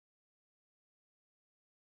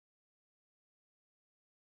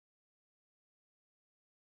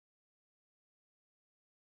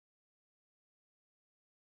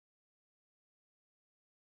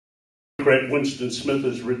Winston Smith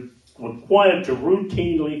is required to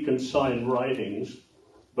routinely consign writings,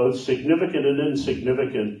 both significant and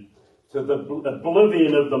insignificant, to the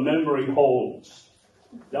oblivion of the memory holds.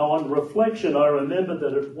 Now, on reflection, I remember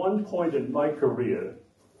that at one point in my career,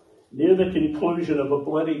 near the conclusion of a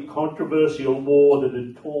bloody controversial war that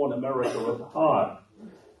had torn America apart,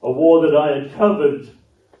 a war that I had covered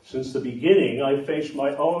since the beginning, I faced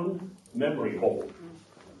my own memory hold.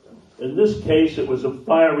 In this case, it was a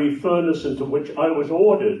fiery furnace into which I was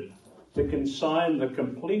ordered to consign the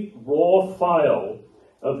complete raw file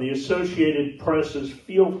of the Associated Press's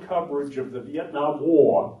field coverage of the Vietnam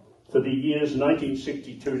War for the years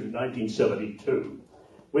 1962 to 1972.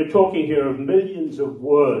 We're talking here of millions of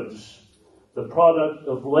words, the product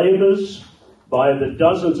of labors by the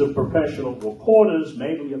dozens of professional reporters,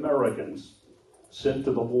 mainly Americans, sent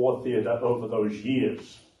to the war theater over those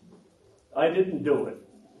years. I didn't do it.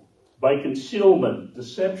 By concealment,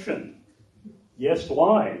 deception, yes,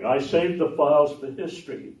 lying. I saved the files for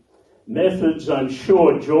history. Methods I'm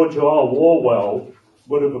sure George R. Orwell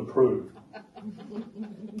would have approved.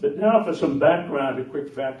 But now for some background, a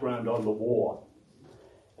quick background on the war.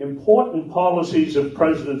 Important policies of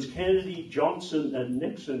Presidents Kennedy, Johnson, and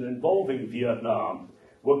Nixon involving Vietnam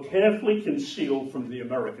were carefully concealed from the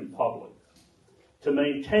American public. To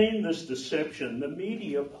maintain this deception, the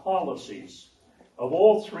media policies of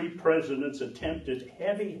all three presidents attempted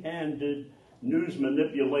heavy-handed news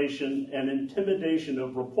manipulation and intimidation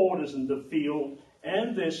of reporters in the field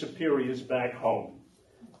and their superiors back home.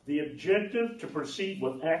 The objective to proceed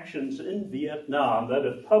with actions in Vietnam that,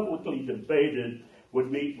 if publicly debated,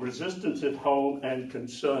 would meet resistance at home and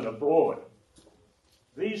concern abroad.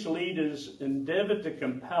 These leaders endeavored to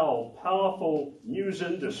compel powerful news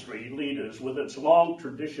industry leaders with its long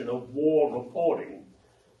tradition of war reporting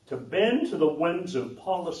to bend to the whims of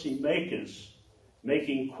policymakers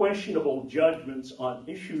making questionable judgments on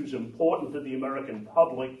issues important to the American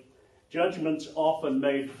public, judgments often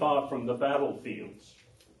made far from the battlefields.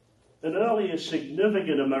 In earlier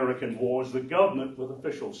significant American wars, the government, with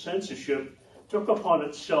official censorship, took upon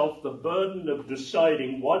itself the burden of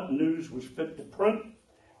deciding what news was fit to print,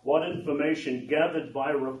 what information gathered by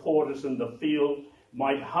reporters in the field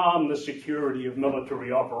might harm the security of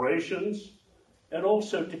military operations, and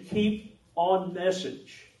also to keep on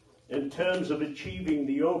message in terms of achieving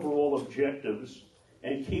the overall objectives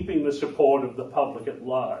and keeping the support of the public at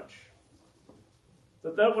large.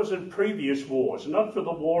 But that was in previous wars, not for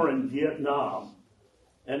the war in Vietnam,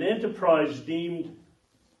 an enterprise deemed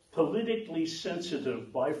politically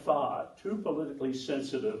sensitive by far, too politically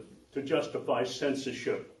sensitive to justify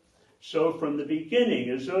censorship. So from the beginning,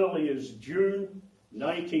 as early as June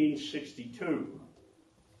 1962,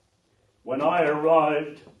 when I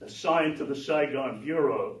arrived, assigned to the Saigon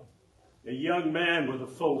Bureau, a young man with a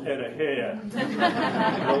full head of hair,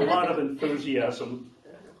 and a lot of enthusiasm.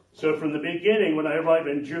 So from the beginning, when I arrived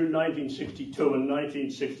in June 1962 and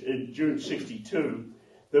in June 62,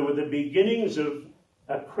 there were the beginnings of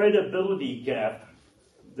a credibility gap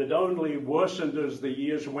that only worsened as the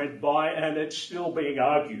years went by, and it's still being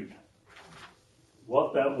argued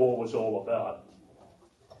what that war was all about.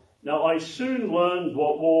 Now, I soon learned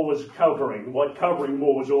what covering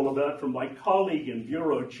war was all about from my colleague and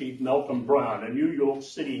bureau chief, Malcolm Brown, a New York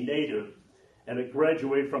City native and a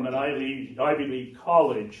graduate from an Ivy League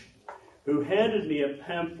college, who handed me a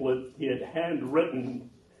pamphlet he had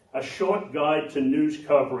handwritten, A Short Guide to News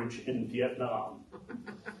Coverage in Vietnam.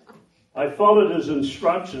 I followed his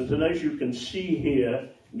instructions, and as you can see here,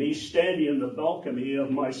 me standing in the balcony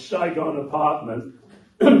of my Saigon apartment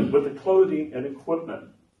with the clothing and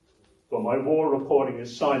equipment for my war reporting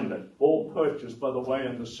assignment, all purchased, by the way,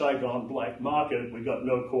 in the Saigon black market. We got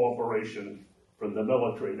no cooperation from the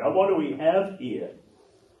military. Now, what do we have here?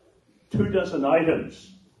 24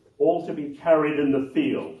 items, all to be carried in the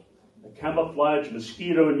field. A camouflage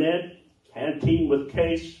mosquito net, canteen with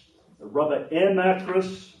case, a rubber air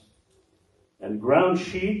mattress and ground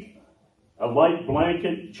sheet, a light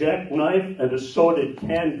blanket, jackknife, and assorted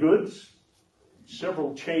canned goods,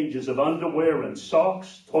 several changes of underwear and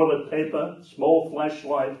socks, toilet paper, small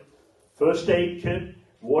flashlight, first aid kit,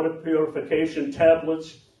 water purification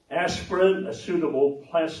tablets, aspirin, a suitable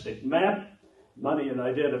plastic map, money and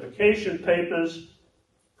identification papers,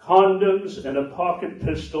 condoms, and a pocket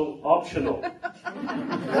pistol optional,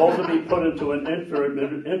 all to be put into an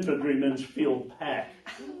infantryman's field pack.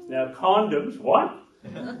 Now, condoms, what?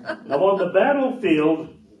 Now, on the battlefield,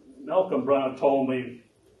 Malcolm Brown told me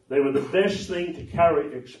they were the best thing to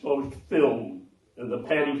carry exposed film in the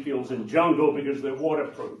paddy fields and jungle because they're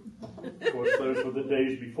waterproof. Of course, those were the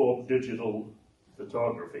days before digital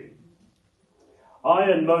photography. I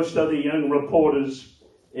and most other young reporters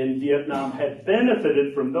in Vietnam had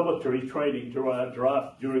benefited from military training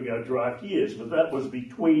during our draft years, but that was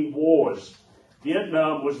between wars.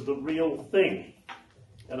 Vietnam was the real thing,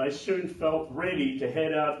 and I soon felt ready to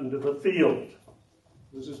head out into the field.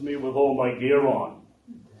 This is me with all my gear on.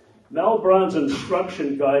 Mel Brown's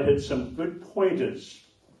instruction guide had some good pointers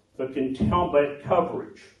for combat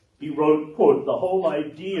coverage. He wrote, quote, "The whole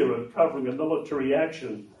idea of covering a military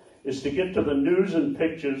action is to get the news and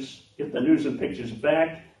pictures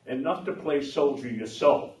back and not to play soldier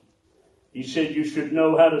yourself." He said you should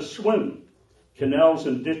know how to swim. Canals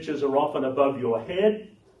and ditches are often above your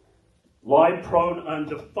head. Lie prone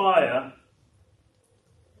under fire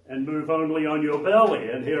and move only on your belly.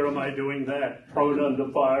 And here am I doing that, prone under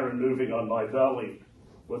fire and moving on my belly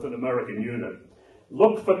with an American unit.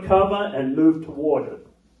 Look for cover and move toward it,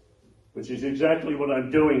 which is exactly what I'm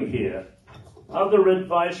doing here. Other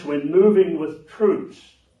advice when moving with troops: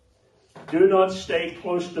 do not stay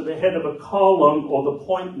close to the head of a column or the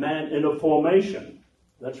point man in a formation.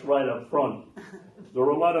 That's right up front. There are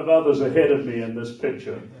a lot of others ahead of me in this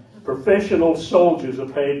picture. Professional soldiers are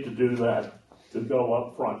paid to do that, to go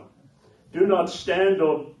up front. Do not stand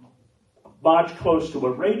or march close to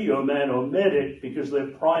a radio man or medic because they're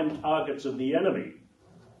prime targets of the enemy.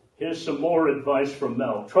 Here's some more advice from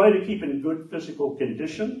Mel. Try to keep in good physical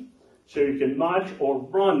condition so you can march or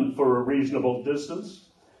run for a reasonable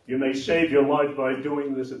distance. You may save your life by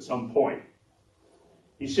doing this at some point.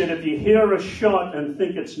 He said, if you hear a shot and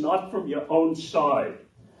think it's not from your own side,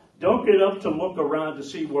 don't get up to look around to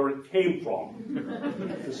see where it came from.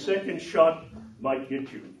 The second shot might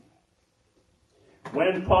get you.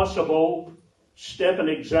 When possible, step in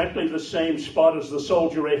exactly the same spot as the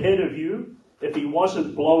soldier ahead of you. If he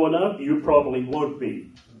wasn't blowing up, you probably won't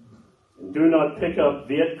be. And do not pick up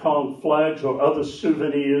Viet Cong flags or other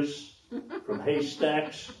souvenirs from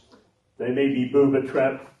haystacks. They may be booby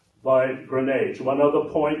trapped by grenades. One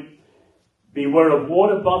other point, beware of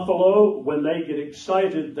water buffalo. When they get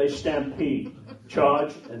excited, they stampede,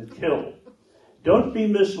 charge, and kill. Don't be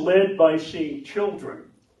misled by seeing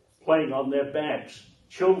children playing on their backs.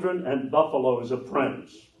 Children and buffaloes are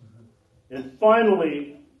friends. And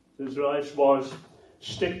finally, his advice was,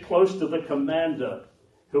 stick close to the commander,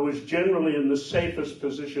 who is generally in the safest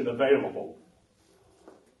position available.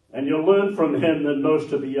 And you'll learn from him than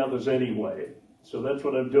most of the others anyway. So that's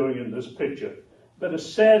what I'm doing in this picture. But a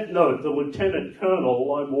sad note, the lieutenant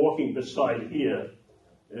colonel I'm walking beside here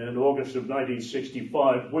in August of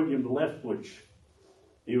 1965, William Leftwich.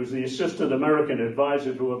 He was the assistant American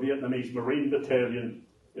advisor to a Vietnamese Marine battalion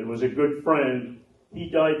and was a good friend. He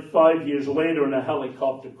died 5 years later in a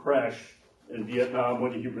helicopter crash in Vietnam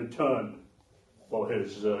when he returned for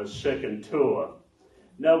his second tour.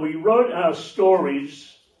 Now, we wrote our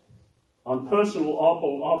stories on personal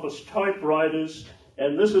office typewriters,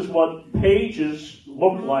 and this is what pages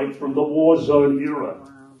look like from the war zone era.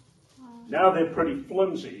 Now they're pretty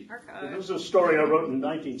flimsy. This is a story I wrote in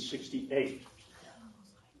 1968,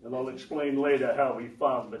 and I'll explain later how we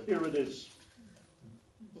found, but here it is.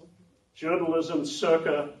 Journalism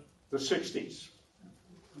circa the 60s.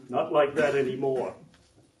 Not like that anymore.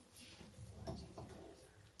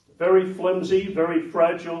 Very flimsy, very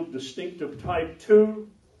fragile, distinctive type 2.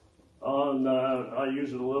 I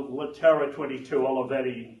use a Latera 22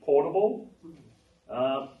 Olivetti portable.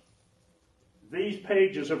 These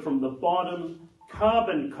pages are from the bottom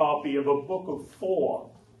carbon copy of a book of 4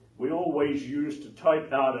 we always used to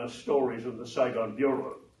type out our stories in the Saigon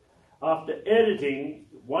Bureau. After editing,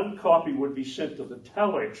 one copy would be sent to the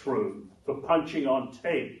telex room for punching on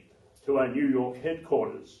tape to our New York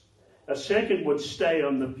headquarters. A second would stay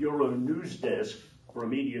on the Bureau news desk for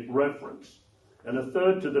immediate reference, and a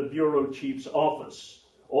third to the Bureau Chief's office.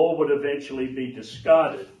 All would eventually be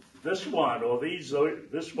discarded. This one, or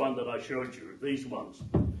this one that I showed you, these ones,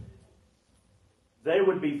 they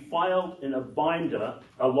would be filed in a binder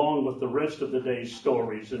along with the rest of the day's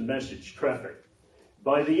stories and message traffic.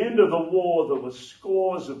 By the end of the war, there were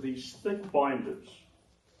scores of these thick binders,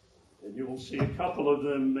 and you will see a couple of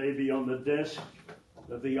them maybe on the desk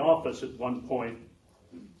of the office at one point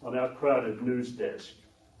on our crowded news desk.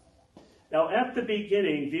 Now, at the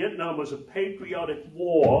beginning, Vietnam was a patriotic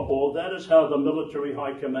war, or that is how the military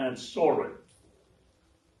high command saw it,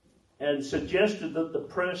 and suggested that the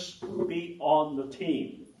press be on the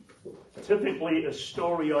team. Typically, a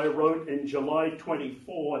story I wrote in July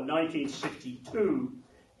 24, 1962,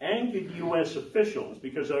 angered U.S. officials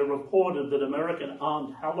because I reported that American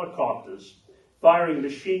armed helicopters firing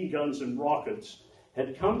machine guns and rockets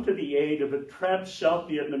had come to the aid of a trapped South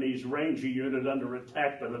Vietnamese Ranger unit under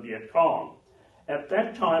attack by the Viet Cong. At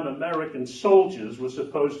that time, American soldiers were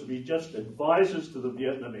supposed to be just advisors to the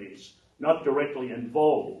Vietnamese, not directly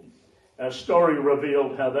involved. Our story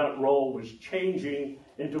revealed how that role was changing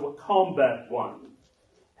into a combat one.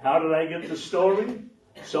 How did I get the story?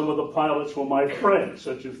 Some of the pilots were my friends,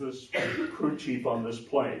 such as this crew chief on this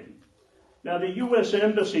plane. Now, the U.S.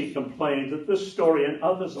 Embassy complained that this story and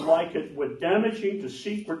others like it were damaging to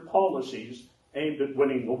secret policies aimed at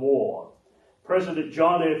winning the war. President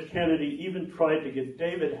John F. Kennedy even tried to get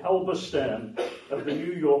David Halberstam of the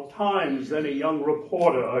New York Times, then a young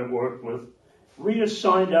reporter I worked with,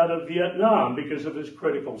 reassigned out of Vietnam because of his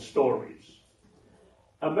critical stories.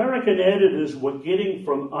 American editors were getting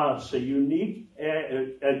from us a unique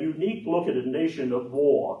look at a nation at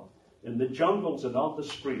war in the jungles and on the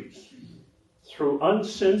streets through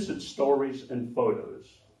uncensored stories and photos.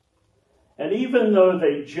 And even though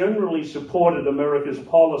they generally supported America's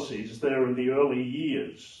policies there in the early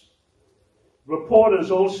years,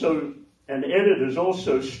 reporters also and editors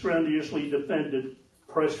also strenuously defended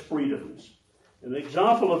press freedoms. An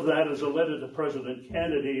example of that is a letter to President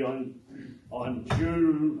Kennedy on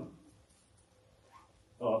June.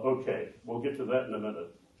 We'll get to that in a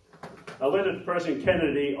minute. A letter to President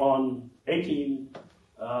Kennedy on 18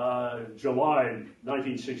 July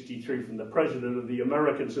 1963 from the president of the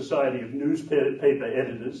American Society of Newspaper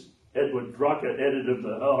Editors, Edward Drucker, editor of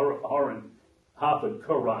the Hartford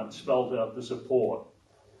Courant, spelled out the support.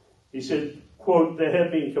 He said, quote, "There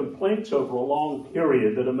have been complaints over a long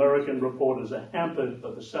period that American reporters are hampered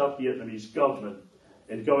by the South Vietnamese government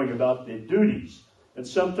in going about their duties, and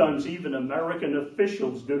sometimes even American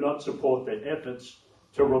officials do not support their efforts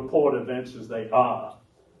to report events as they are.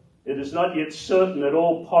 It is not yet certain that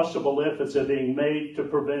all possible efforts are being made to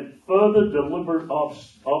prevent further deliberate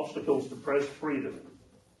obstacles to press freedom."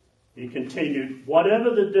 He continued,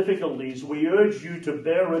 "Whatever the difficulties, we urge you to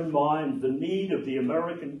bear in mind the need of the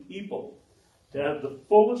American people to have the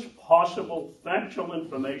fullest possible factual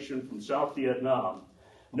information from South Vietnam,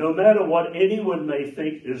 no matter what anyone may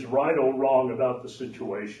think is right or wrong about the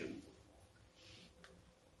situation."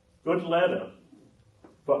 Good letter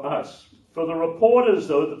for us. For the reporters,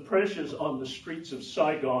 though, the pressures on the streets of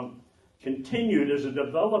Saigon continued as a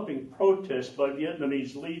developing protest by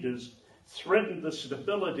Vietnamese leaders threatened the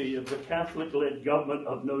stability of the Catholic-led government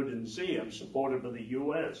of Ngo Dinh Diem, supported by the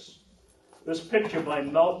U.S. This picture by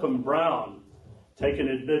Malcolm Brown, taken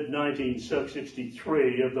in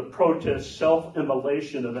mid-1963, of the protest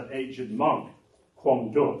self-immolation of an aged monk,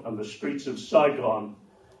 Quang Duc, on the streets of Saigon,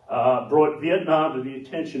 brought Vietnam to the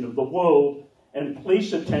attention of the world and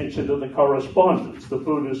police attention to the correspondence. The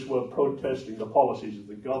Buddhists were protesting the policies of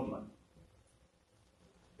the government.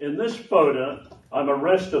 In this photo, I'm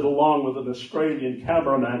arrested along with an Australian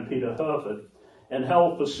cameraman, Peter Herford, and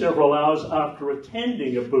held for several hours after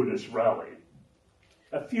attending a Buddhist rally.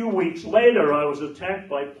 A few weeks later, I was attacked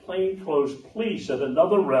by plainclothes police at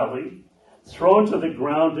another rally, thrown to the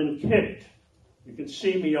ground and kicked. You can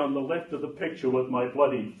see me on the left of the picture with my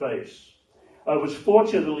bloodied face. I was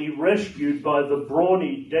fortunately rescued by the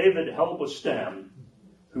brawny David Halberstam,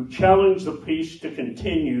 who challenged the police to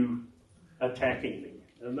continue attacking me.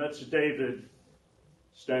 And that's David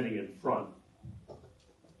standing in front.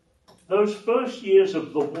 Those first years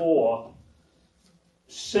of the war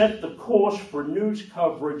set the course for news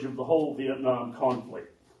coverage of the whole Vietnam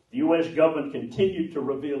conflict. The U.S. government continued to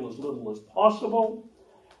reveal as little as possible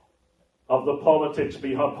of the policies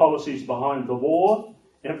behind the war,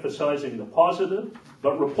 emphasizing the positive,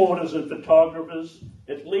 but reporters and photographers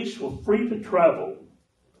at least were free to travel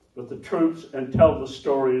with the troops and tell the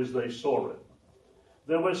story as they saw it.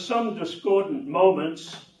 There were some discordant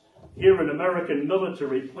moments. Here, an American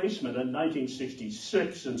military policeman in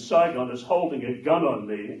 1966 in Saigon is holding a gun on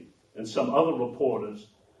me and some other reporters,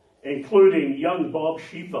 including young Bob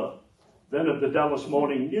Schieffer, then of the Dallas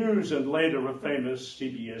Morning News and later a famous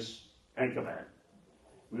CBS anchorman.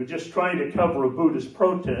 We were just trying to cover a Buddhist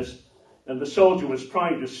protest, and the soldier was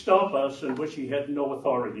trying to stop us, in which he had no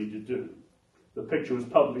authority to do. The picture was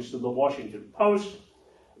published in the Washington Post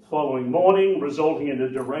the following morning, resulting in a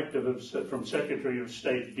directive from Secretary of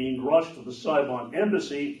State Dean Rush to the Saigon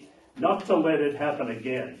embassy not to let it happen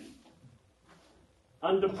again.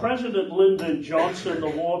 Under President Lyndon Johnson, the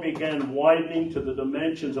war began widening to the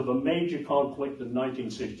dimensions of a major conflict in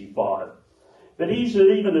 1965. But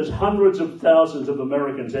even as hundreds of thousands of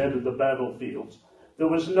Americans entered the battlefields, there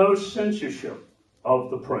was no censorship of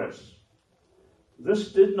the press.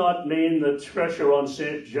 This did not mean that pressure on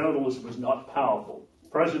journalists was not powerful.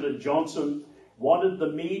 President Johnson wanted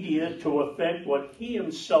the media to effect what he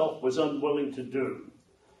himself was unwilling to do.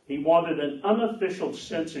 He wanted an unofficial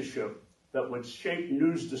censorship that would shape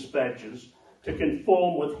news dispatches to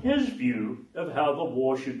conform with his view of how the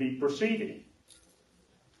war should be proceeding.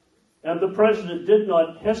 And the president did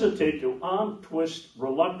not hesitate to arm twist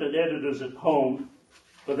reluctant editors at home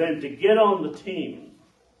for them to get on the team.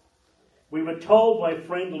 We were told by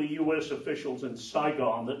friendly U.S. officials in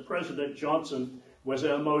Saigon that President Johnson was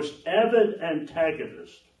our most avid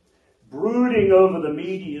antagonist, brooding over the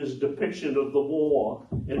media's depiction of the war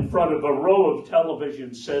in front of a row of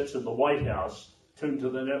television sets in the White House tuned to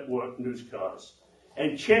the network newscasts,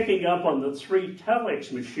 and checking up on the 3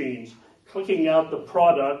 telex machines clicking out the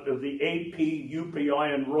product of the AP,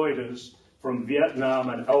 UPI, and Reuters from Vietnam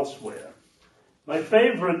and elsewhere. My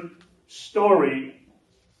favorite story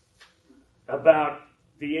about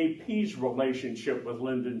the AP's relationship with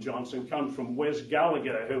Lyndon Johnson comes from Wes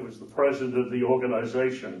Gallagher, who was the president of the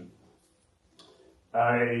organization.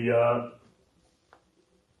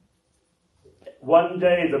 One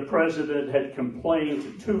day the president had complained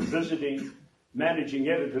to 2 visiting managing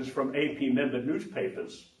editors from AP member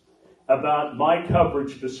newspapers about my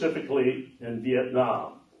coverage specifically in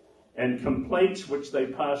Vietnam, and complaints which they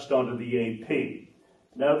passed on to the AP.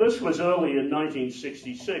 Now, this was early in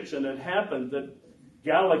 1966, and it happened that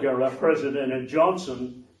Gallagher, our president, and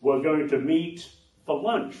Johnson were going to meet for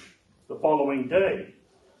lunch the following day.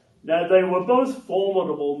 Now, they were both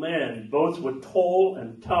formidable men. Both were tall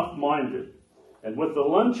and tough-minded. And with the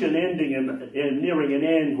luncheon ending and nearing an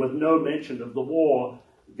end with no mention of the war,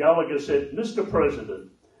 Gallagher said, "Mr. President,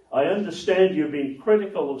 I understand you've been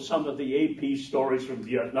critical of some of the AP stories from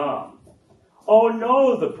Vietnam." "Oh,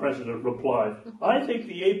 no," the president replied. "I think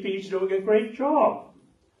the AP's doing a great job."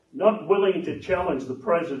 Not willing to challenge the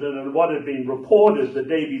president on what had been reported the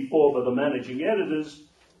day before by the managing editors,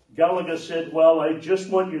 Gallagher said, "Well, I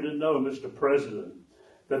just want you to know, Mr. President,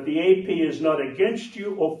 that the AP is not against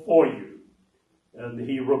you or for you." And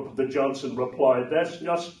the Johnson replied, that's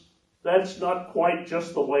not quite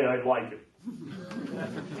just the way I like it."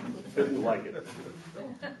 Didn't like it.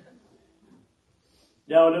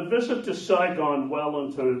 Now, in a visit to Saigon well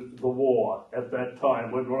into the war at that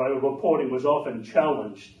time, when reporting was often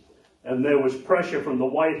challenged, and there was pressure from the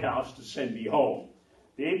White House to send me home,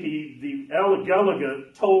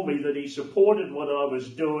 Gallagher told me that he supported what I was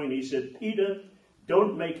doing. He said, "Peter,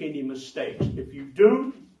 don't make any mistakes. If you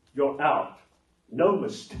do, you're out. No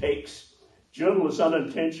mistakes. Journalists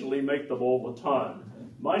unintentionally make them all the time."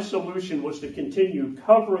 My solution was to continue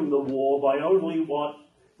covering the war by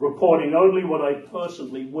reporting only what I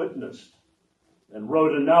personally witnessed, and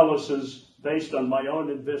wrote analysis based on my own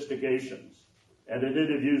investigations, and in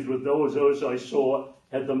interviews with those I saw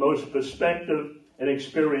had the most perspective and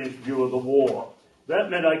experienced view of the war. That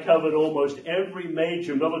meant I covered almost every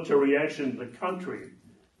major military action in the country,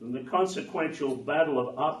 from the consequential Battle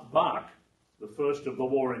of Ap Bac, the first of the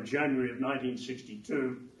war in January of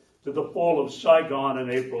 1962, to the fall of Saigon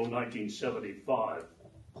in April 1975.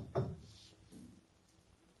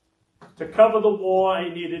 To cover the war, I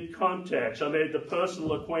needed contacts. I made the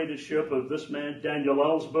personal acquaintanceship of this man, Daniel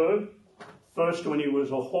Ellsberg, first when he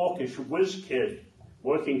was a hawkish whiz kid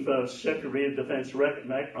working for Secretary of Defense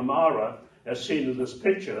McNamara, as seen in this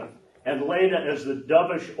picture, and later as the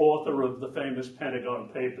dovish author of the famous Pentagon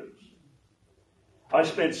Papers. I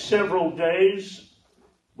spent several days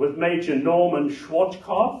with Major Norman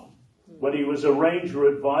Schwarzkopf when he was a ranger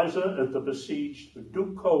advisor at the besieged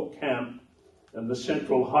Duco camp in the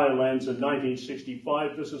Central Highlands in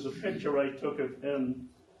 1965. This is a picture I took of him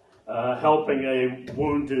helping a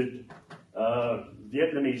wounded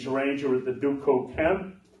Vietnamese ranger at the Duco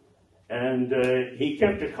camp, and he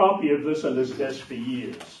kept a copy of this on his desk for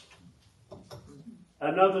years.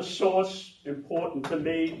 Another source important to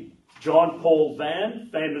me, John Paul Vann,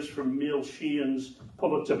 famous from Neil Sheehan's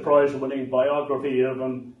Pulitzer Prize-winning biography of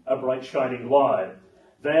him, A Bright Shining Light.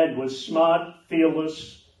 Vann was smart,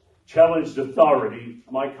 fearless, challenged authority,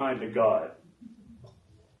 my kind of guy.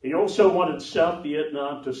 He also wanted South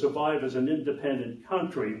Vietnam to survive as an independent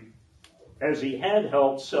country, as he had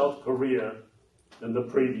helped South Korea in the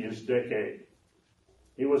previous decade.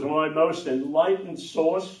 He was my most enlightened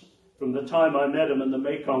source from the time I met him in the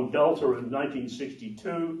Mekong Delta in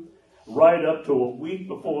 1962, right up to a week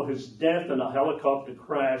before his death in a helicopter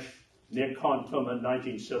crash near Kontum in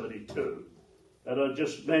 1972. And I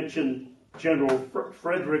just mentioned General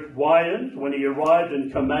Frederick Wyand when he arrived in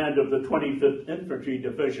command of the 25th Infantry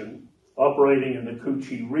Division, operating in the Cu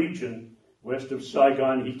Chi region west of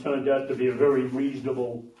Saigon. He turned out to be a very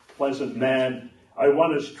reasonable, pleasant man. I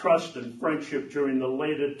won his trust and friendship during the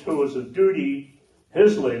later tours of duty,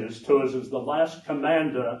 his latest tours as the last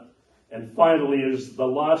commander, and finally as the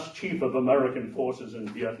last chief of American forces in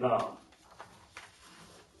Vietnam.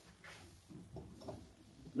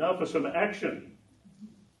 Now for some action.